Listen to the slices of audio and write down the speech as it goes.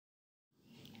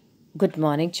Good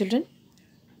morning, children.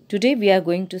 Today we are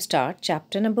going to start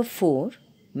chapter number 4,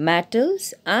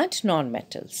 Metals and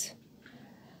Non-Metals.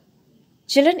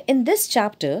 Children, in this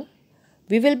chapter,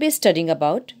 we will be studying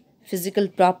about physical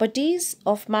properties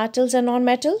of metals and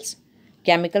non-metals,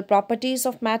 chemical properties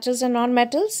of metals and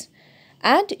non-metals,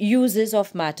 and uses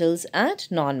of metals and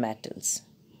non-metals.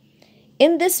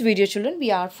 In this video, children, we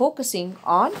are focusing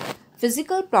on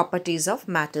physical properties of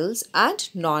metals and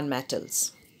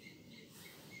non-metals.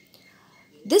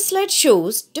 This slide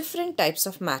shows different types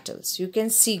of metals. You can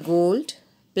see gold,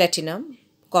 platinum,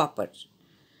 copper.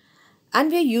 And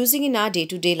we are using in our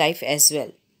day-to-day life as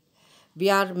well.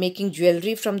 We are making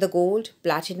jewelry from the gold,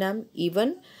 platinum,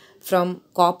 even from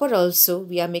copper also.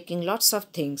 We are making lots of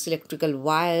things, electrical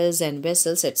wires and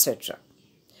vessels, etc.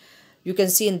 You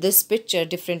can see in this picture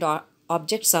different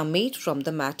objects are made from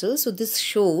the metals. So this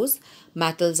shows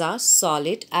metals are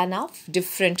solid and of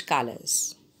different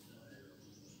colors.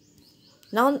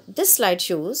 Now this slide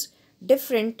shows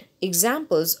different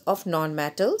examples of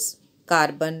non-metals,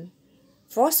 carbon,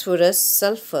 phosphorus,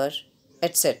 sulfur,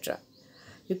 etc.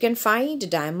 You can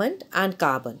find diamond and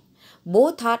carbon.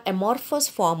 Both are amorphous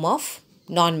form of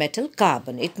non-metal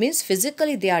carbon. It means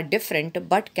physically they are different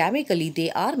but chemically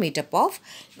they are made up of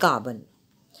carbon.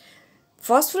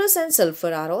 Phosphorus and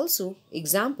sulfur are also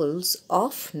examples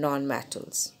of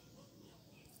non-metals.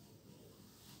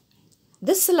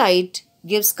 This slide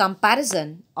gives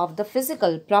comparison of the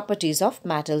physical properties of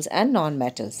metals and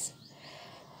non-metals.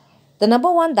 The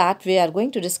number one that we are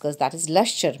going to discuss, that is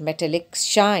luster, metallic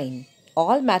shine.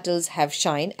 All metals have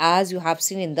shine, as you have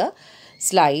seen in the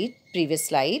slide, previous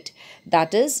slide.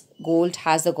 That is, gold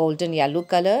has a golden yellow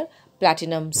color,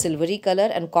 platinum silvery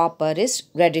color, and copper is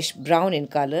reddish brown in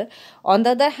color. On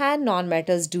the other hand,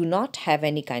 non-metals do not have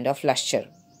any kind of luster.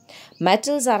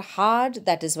 Metals are hard,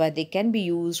 that is why they can be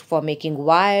used for making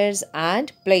wires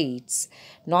and plates.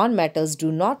 Non-metals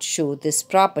do not show this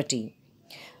property.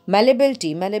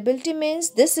 Malleability. Malleability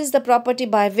means this is the property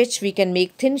by which we can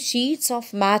make thin sheets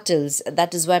of metals.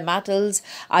 That is why metals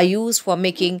are used for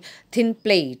making thin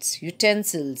plates,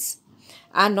 utensils.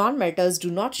 And non-metals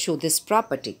do not show this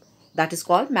property. That is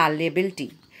called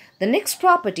malleability. The next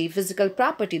property, physical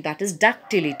property, that is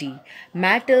ductility.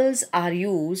 Metals are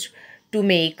used to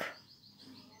make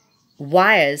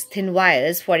wires, thin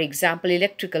wires, for example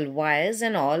electrical wires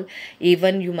and all.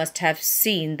 Even you must have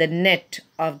seen the net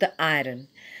of the iron.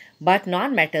 But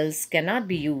non-metals cannot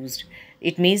be used.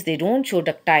 It means they don't show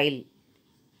ductile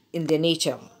in their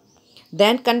nature.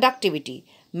 Then conductivity.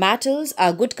 Metals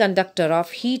are good conductor of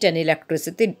heat and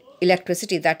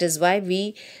electricity. That is why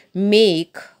we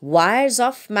make wires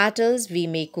of metals, we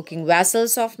make cooking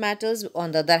vessels of metals.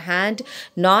 On the other hand,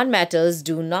 non-metals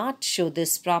do not show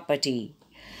this property.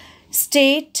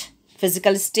 State,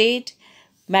 physical state.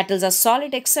 Metals are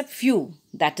solid except few,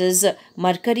 that is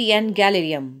mercury and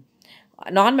gallium.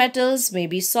 Non-metals may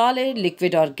be solid,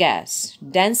 liquid or gas.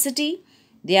 Density,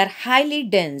 they are highly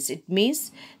dense. It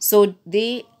means so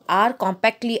they are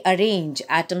compactly arranged.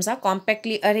 Atoms are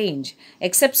compactly arranged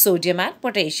except sodium and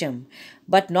potassium.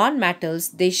 But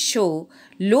non-metals, they show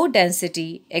low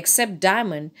density except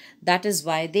diamond. That is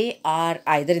why they are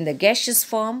either in the gaseous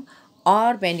form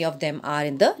or many of them are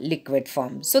in the liquid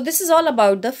form. So this is all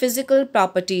about the physical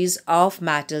properties of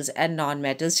metals and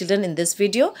non-metals, children, in this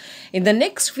video. In the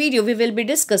next video, we will be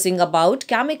discussing about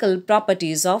chemical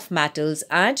properties of metals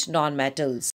and non-metals.